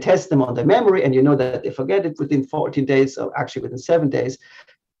and test them on their memory. And you know that they forget it within 14 days, or actually within 7 days.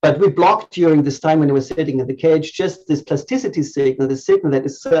 But we blocked during this time when they were sitting in the cage just this plasticity signal, the signal that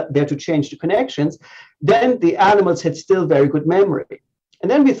is there to change the connections. Then the animals had still very good memory. And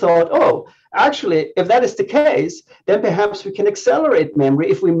then we thought, oh, actually, if that is the case, then perhaps we can accelerate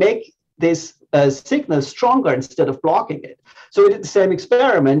memory if we make this signal stronger instead of blocking it. So we did the same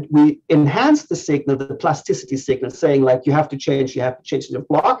experiment. We enhanced the signal, the plasticity signal, saying like, you have to change instead of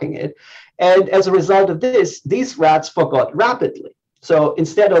blocking it. And as a result of this, these rats forgot rapidly. So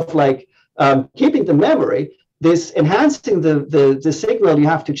instead of like keeping the memory, this enhancing the signal, you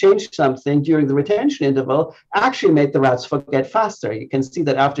have to change something during the retention interval, actually made the rats forget faster. You can see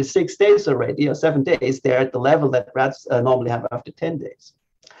that after 6 days already, or 7 days, they're at the level that rats normally have after 10 days.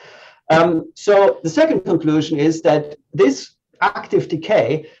 So the second conclusion is that this active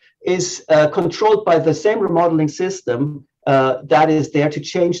decay is controlled by the same remodeling system that is there to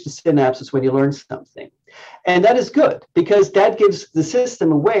change the synapses when you learn something. And that is good because that gives the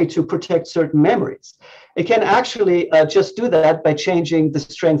system a way to protect certain memories. It can actually just do that by changing the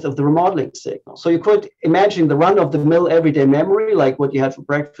strength of the remodeling signal. So you could imagine the run-of-the-mill everyday memory, like what you had for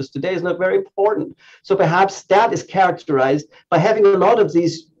breakfast today, is not very important. So perhaps that is characterized by having a lot of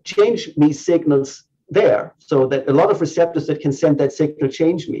these change me signals there, so that a lot of receptors that can send that signal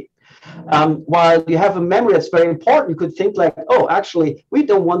change me. While you have a memory that's very important, you could think like, oh, actually, we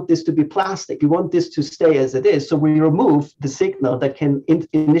don't want this to be plastic. We want this to stay as it is. So we remove the signal that can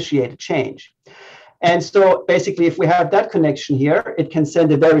initiate a change. And so basically, if we have that connection here, it can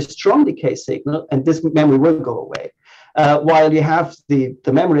send a very strong decay signal, and this memory will go away. While you have the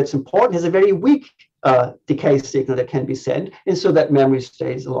memory that's important has a very weak decay signal that can be sent, and so that memory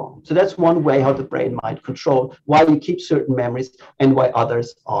stays along. So that's one way how the brain might control why you keep certain memories and why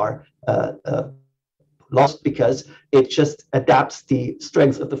others are lost, because it just adapts the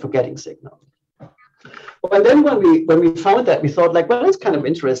strength of the forgetting signal. Well, then when we found that, we thought like, well, that's kind of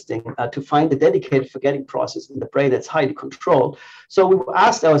interesting to find a dedicated forgetting process in the brain that's highly controlled. So we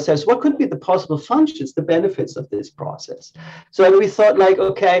asked ourselves, what could be the possible functions, the benefits of this process? So we thought like,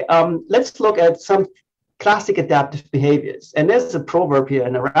 okay, let's look at some classic adaptive behaviors. And there's a proverb here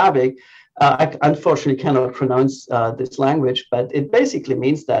in Arabic. I unfortunately cannot pronounce this language, but it basically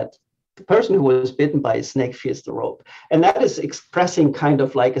means that the person who was bitten by a snake fears the rope. And that is expressing kind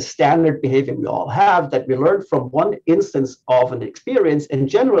of like a standard behavior we all have that we learn from one instance of an experience and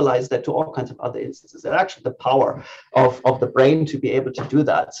generalize that to all kinds of other instances. And actually the power of the brain to be able to do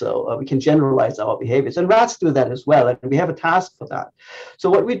that. So we can generalize our behaviors, and rats do that as well. And we have a task for that. So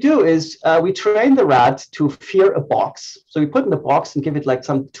what we do is we train the rat to fear a box. So we put in the box and give it like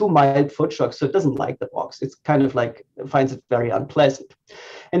some 2 mild foot shocks. So it doesn't like the box. It's kind of like, it finds it very unpleasant.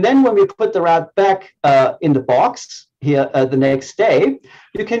 And then when we put the rat back in the box here the next day,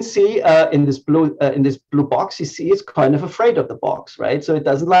 you can see in this blue box, you see it's kind of afraid of the box, right? So it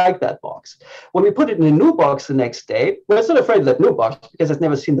doesn't like that box. When we put it in a new box the next day, well, it's not afraid of that new box because it's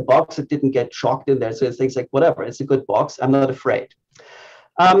never seen the box. It didn't get shocked in there. So it thinks like, whatever, it's a good box. I'm not afraid.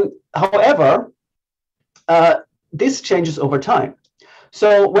 However, this changes over time.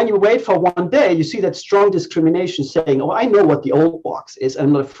 So when you wait for one day, you see that strong discrimination saying, oh, I know what the old box is.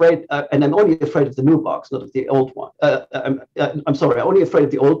 I'm not afraid, and I'm only afraid of the new box, not of the old one. I'm sorry, I'm only afraid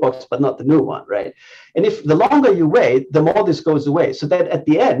of the old box, but not the new one, right? And if the longer you wait, the more this goes away. So that at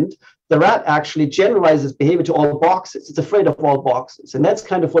the end, the rat actually generalizes behavior to all boxes. It's afraid of all boxes. And that's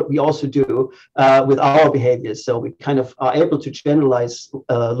kind of what we also do with our behaviors. So we kind of are able to generalize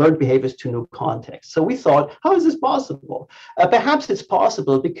learned behaviors to new contexts. So we thought, how is this possible? Perhaps it's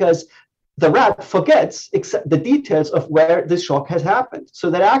possible because the rat forgets the details of where the shock has happened. So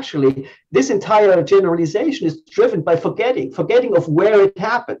that actually this entire generalization is driven by forgetting of where it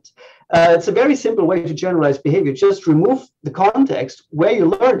happened. It's a very simple way to generalize behavior. Just remove the context where you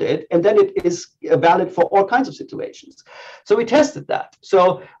learned it, and then it is valid for all kinds of situations. So we tested that.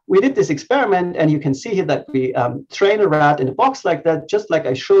 So we did this experiment, and you can see here that we train a rat in a box like that, just like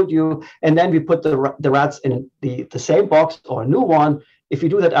I showed you, and then we put the rats in the same box or a new one. If you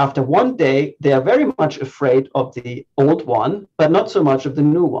do that after one day, they are very much afraid of the old one, but not so much of the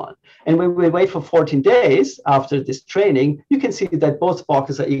new one. And when we wait for 14 days after this training, you can see that both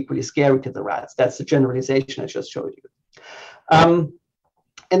boxes are equally scary to the rats. That's the generalization I just showed you.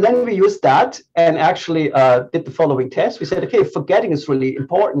 And then we used that and actually did the following test. We said, okay, forgetting is really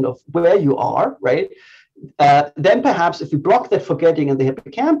important of where you are, right? Then perhaps if we block that forgetting in the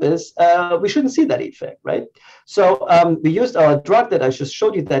hippocampus, we shouldn't see that effect, right? So we used our drug that I just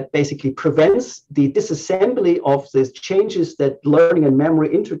showed you that basically prevents the disassembly of these changes that learning and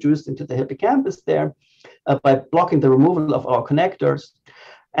memory introduced into the hippocampus there by blocking the removal of our connectors.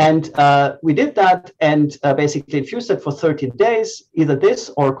 And we did that and basically infused it for 13 days, either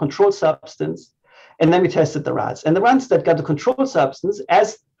this or a controlled substance. And then we tested the rats. And the rats that got the controlled substance,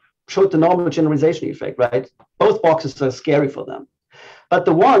 as showed the normal generalization effect, right? Both boxes are scary for them. But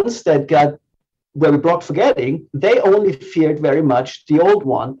the ones that got where we blocked forgetting, they only feared very much the old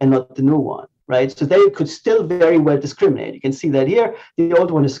one and not the new one, right? So they could still very well discriminate. You can see that here, the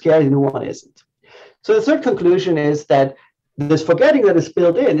old one is scary, the new one isn't. So the third conclusion is that this forgetting that is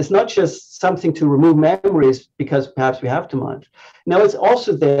built in is not just something to remove memories because perhaps we have too much. No, it's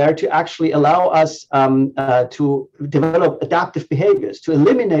also there to actually allow us to develop adaptive behaviors, to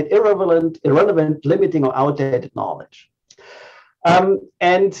eliminate irrelevant, limiting, or outdated knowledge.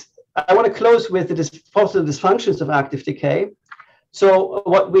 And I want to close with the possible dysfunctions of active decay. So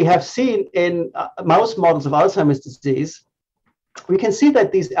what we have seen in mouse models of Alzheimer's disease, we can see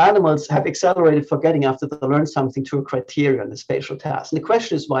that these animals have accelerated forgetting after they learn something to a criterion, the spatial task. And the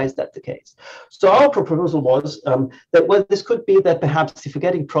question is, why is that the case? So our proposal was that, well, this could be that perhaps the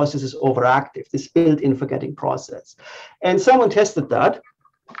forgetting process is overactive, this built-in forgetting process. And someone tested that,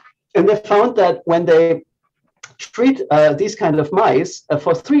 and they found that when they treat these kind of mice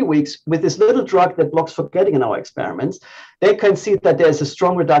for 3 weeks with this little drug that blocks forgetting in our experiments, they can see that there's a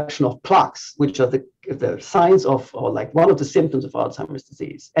strong reduction of plaques, which are the signs of, or like one of the symptoms of Alzheimer's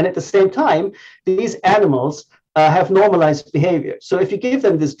disease. And at the same time, these animals have normalized behavior. So if you give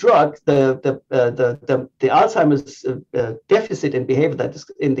them this drug, the Alzheimer's deficit in behavior that is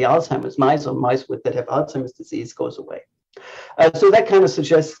in the Alzheimer's mice or mice that have Alzheimer's disease goes away. So that kind of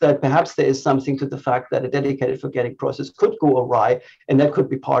suggests that perhaps there is something to the fact that a dedicated forgetting process could go awry, and that could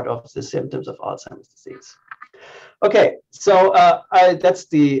be part of the symptoms of Alzheimer's disease. Okay, so that's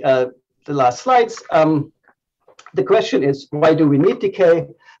the last slides. The question is, why do we need decay?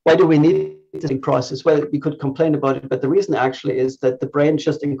 Why do we need this process? Well, we could complain about it, but the reason actually is that the brain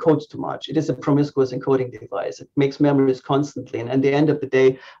just encodes too much. It is a promiscuous encoding device. It makes memories constantly, and at the end of the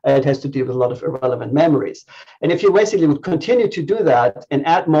day, it has to deal with a lot of irrelevant memories. And if you basically would continue to do that and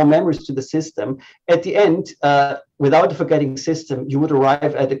add more memories to the system, at the end, without the forgetting system, you would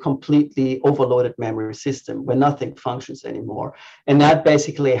arrive at a completely overloaded memory system where nothing functions anymore. And that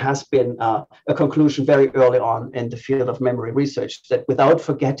basically has been a conclusion very early on in the field of memory research, that without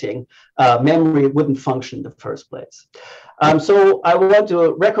forgetting, memory wouldn't function in the first place. So I want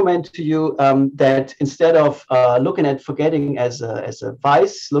to recommend to you that instead of looking at forgetting as a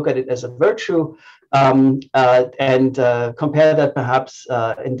vice, look at it as a virtue. And compare that perhaps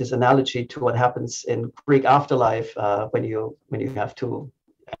in this analogy to what happens in Greek afterlife when you have to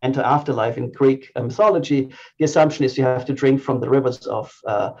enter afterlife in Greek mythology. The assumption is you have to drink from the rivers of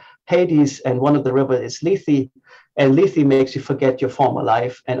Hades, and one of the rivers is Lethe. And lithium makes you forget your former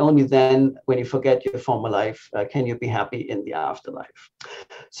life. And only then, when you forget your former life, can you be happy in the afterlife.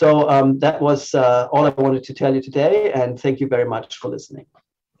 So that was all I wanted to tell you today. And thank you very much for listening.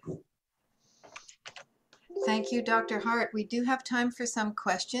 Thank you, Dr. Hardt. We do have time for some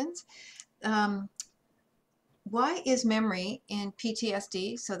questions. Why is memory in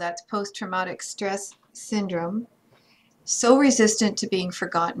PTSD, so that's post-traumatic stress syndrome, so resistant to being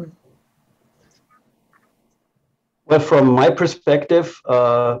forgotten? Well, from my perspective,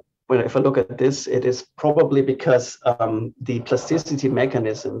 if I look at this, it is probably because the plasticity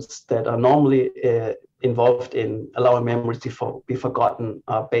mechanisms that are normally involved in allowing memories to be forgotten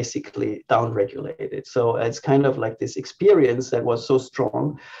are basically downregulated. So it's kind of like this experience that was so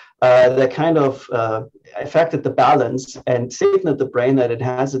strong that kind of affected the balance and signaled the brain that it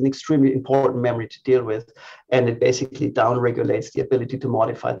has an extremely important memory to deal with, and it basically downregulates the ability to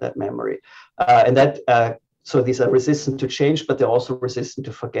modify that memory. So these are resistant to change, but they're also resistant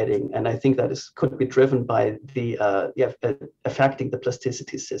to forgetting. And I think that could be driven by the affecting the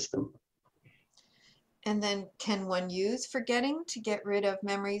plasticity system. And then can one use forgetting to get rid of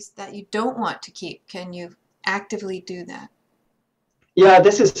memories that you don't want to keep? Can you actively do that? Yeah,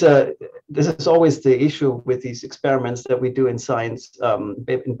 this is always the issue with these experiments that we do in science,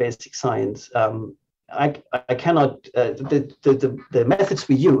 in basic science. I cannot, the methods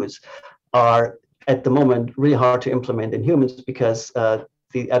we use are at the moment really hard to implement in humans because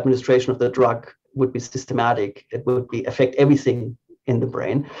the administration of the drug would be systematic. It would affect everything in the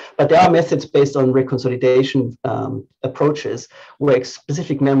brain. But there are methods based on reconsolidation approaches where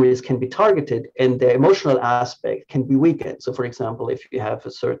specific memories can be targeted and their emotional aspect can be weakened. So for example, if you have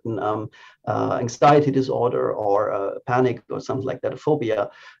a certain anxiety disorder or panic or something like that, a phobia,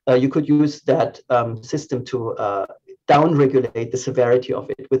 you could use that system to downregulate the severity of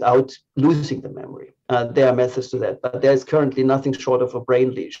it without losing the memory. There are methods to that, but there's currently nothing short of a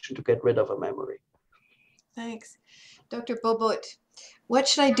brain lesion to get rid of a memory. Thanks. Dr. Bohbot, what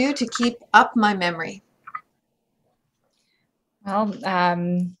should I do to keep up my memory? Well,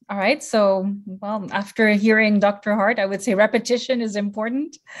 all right. So, well, after hearing Dr. Hardt, I would say repetition is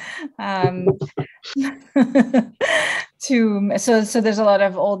important. So there's a lot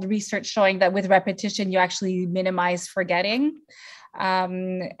of old research showing that with repetition, you actually minimize forgetting.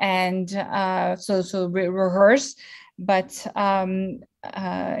 Rehearse. But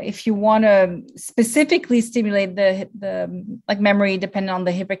if you want to specifically stimulate the memory dependent on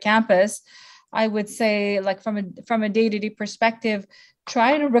the hippocampus, I would say, like from a day-to-day perspective,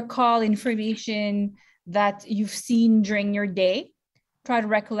 try to recall information that you've seen during your day. Try to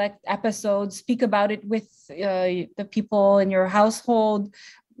recollect episodes, speak about it with the people in your household.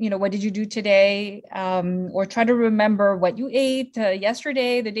 What did you do today? Or try to remember what you ate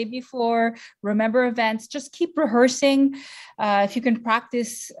yesterday, the day before, remember events. Just keep rehearsing. If you can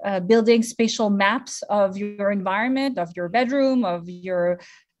practice building spatial maps of your environment, of your bedroom, of your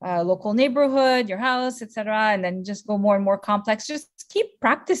local neighborhood, your house, etc., and then just go more and more complex. Just keep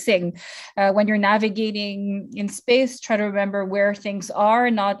practicing. When you're navigating in space, try to remember where things are,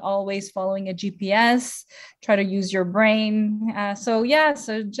 not always following a GPS. Try to use your brain. So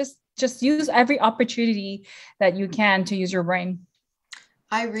just use every opportunity that you can to use your brain.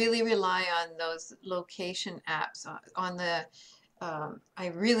 I really rely on those location apps I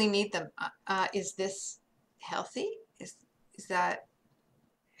really need them. Is this healthy? Is that?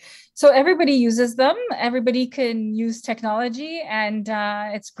 So everybody uses them. Everybody can use technology, and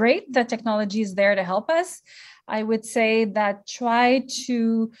it's great that technology is there to help us. I would say that try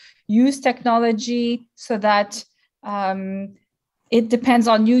to use technology so that it depends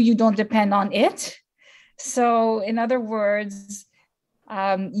on you. You don't depend on it. So in other words,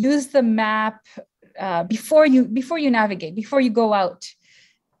 use the map before you navigate, before you go out.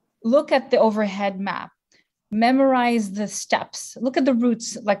 Look at the overhead map. Memorize the steps, look at the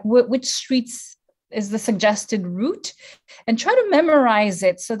routes, like which streets is the suggested route, and try to memorize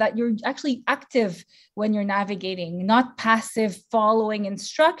it so that you're actually active when you're navigating, not passive following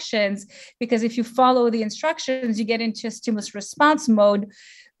instructions. Because if you follow the instructions, you get into a stimulus response mode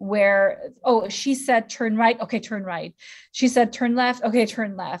where, oh, she said turn right, okay, turn right. She said turn left, okay,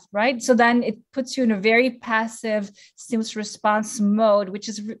 turn left, right? So then it puts you in a very passive stimulus response mode, which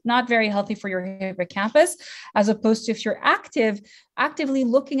is not very healthy for your hippocampus, as opposed to if you're actively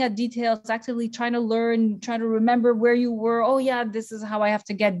looking at details, actively trying to learn, trying to remember where you were. Oh yeah, this is how I have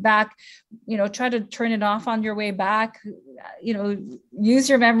to get back. Try to turn it off on your way back. Use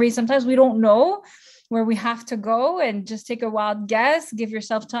your memory. Sometimes we don't know where we have to go and just take a wild guess, give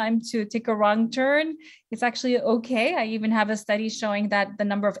yourself time to take a wrong turn, it's actually okay. I even have a study showing that the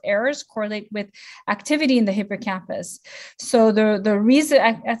number of errors correlate with activity in the hippocampus. So the reason,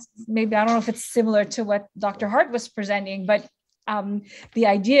 maybe I don't know if it's similar to what Dr. Hardt was presenting, but the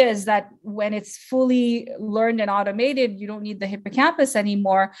idea is that when it's fully learned and automated, you don't need the hippocampus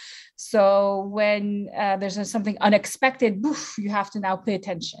anymore. So when there's something unexpected, you have to now pay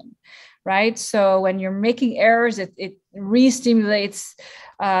attention, right? So when you're making errors, it re-stimulates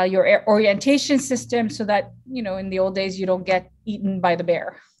your orientation system so that, in the old days, you don't get eaten by the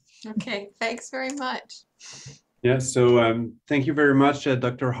bear. Okay, thanks very much. Yeah, so thank you very much,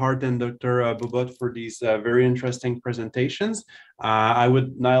 Dr. Hardt and Dr. Bohbot, for these very interesting presentations. I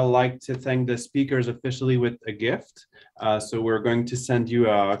would now like to thank the speakers officially with a gift. So we're going to send you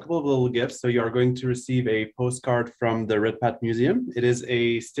a couple of little gifts. So you are going to receive a postcard from the Red Pat Museum. It is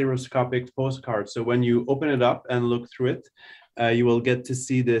a stereoscopic postcard. So when you open it up and look through it, you will get to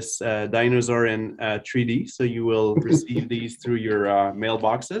see this dinosaur in 3D. So you will receive these through your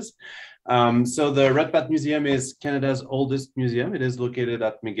mailboxes. So the Red Pat Museum is Canada's oldest museum. It is located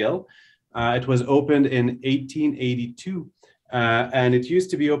at McGill. It was opened in 1882, and it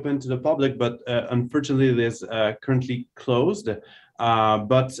used to be open to the public, but unfortunately it is currently closed.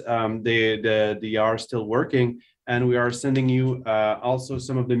 But they are still working, and we are sending you also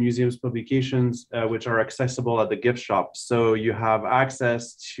some of the museum's publications, which are accessible at the gift shop. So you have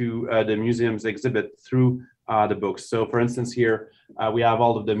access to the museum's exhibit through the books. So for instance, here we have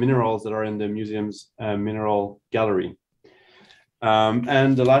all of the minerals that are in the museum's mineral gallery.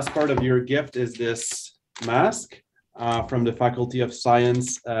 And the last part of your gift is this mask from the Faculty of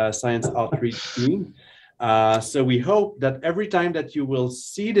Science, Science Outreach team. So we hope that every time that you will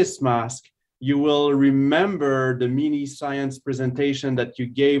see this mask, you will remember the mini science presentation that you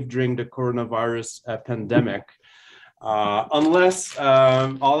gave during the coronavirus pandemic. Unless,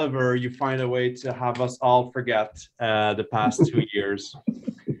 Oliver, you find a way to have us all forget the past 2 years.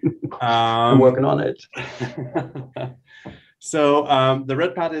 I'm working on it. So the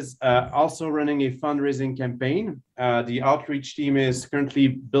Red Pat is also running a fundraising campaign. The outreach team is currently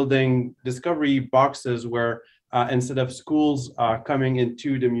building discovery boxes where instead of schools coming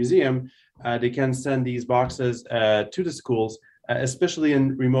into the museum, they can send these boxes to the schools, especially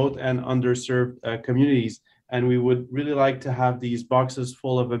in remote and underserved communities. And we would really like to have these boxes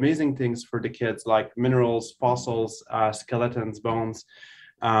full of amazing things for the kids, like minerals, fossils, skeletons, bones.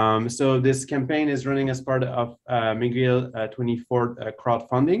 So this campaign is running as part of McGill 24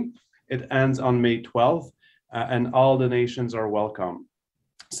 crowdfunding. It ends on May 12th, and all donations are welcome.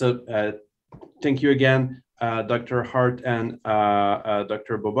 So thank you again, Dr. Hardt and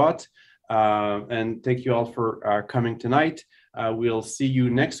Dr. Bohbot. And thank you all for coming tonight. We'll see you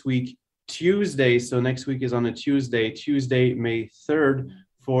next week, Tuesday. So next week is on a Tuesday, May 3rd,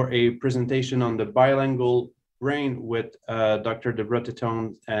 for a presentation on the bilingual brain with Dr.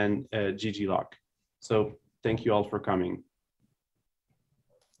 Dept and Gigi Locke. So thank you all for coming.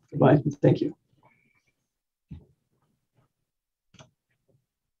 Goodbye. Thank you.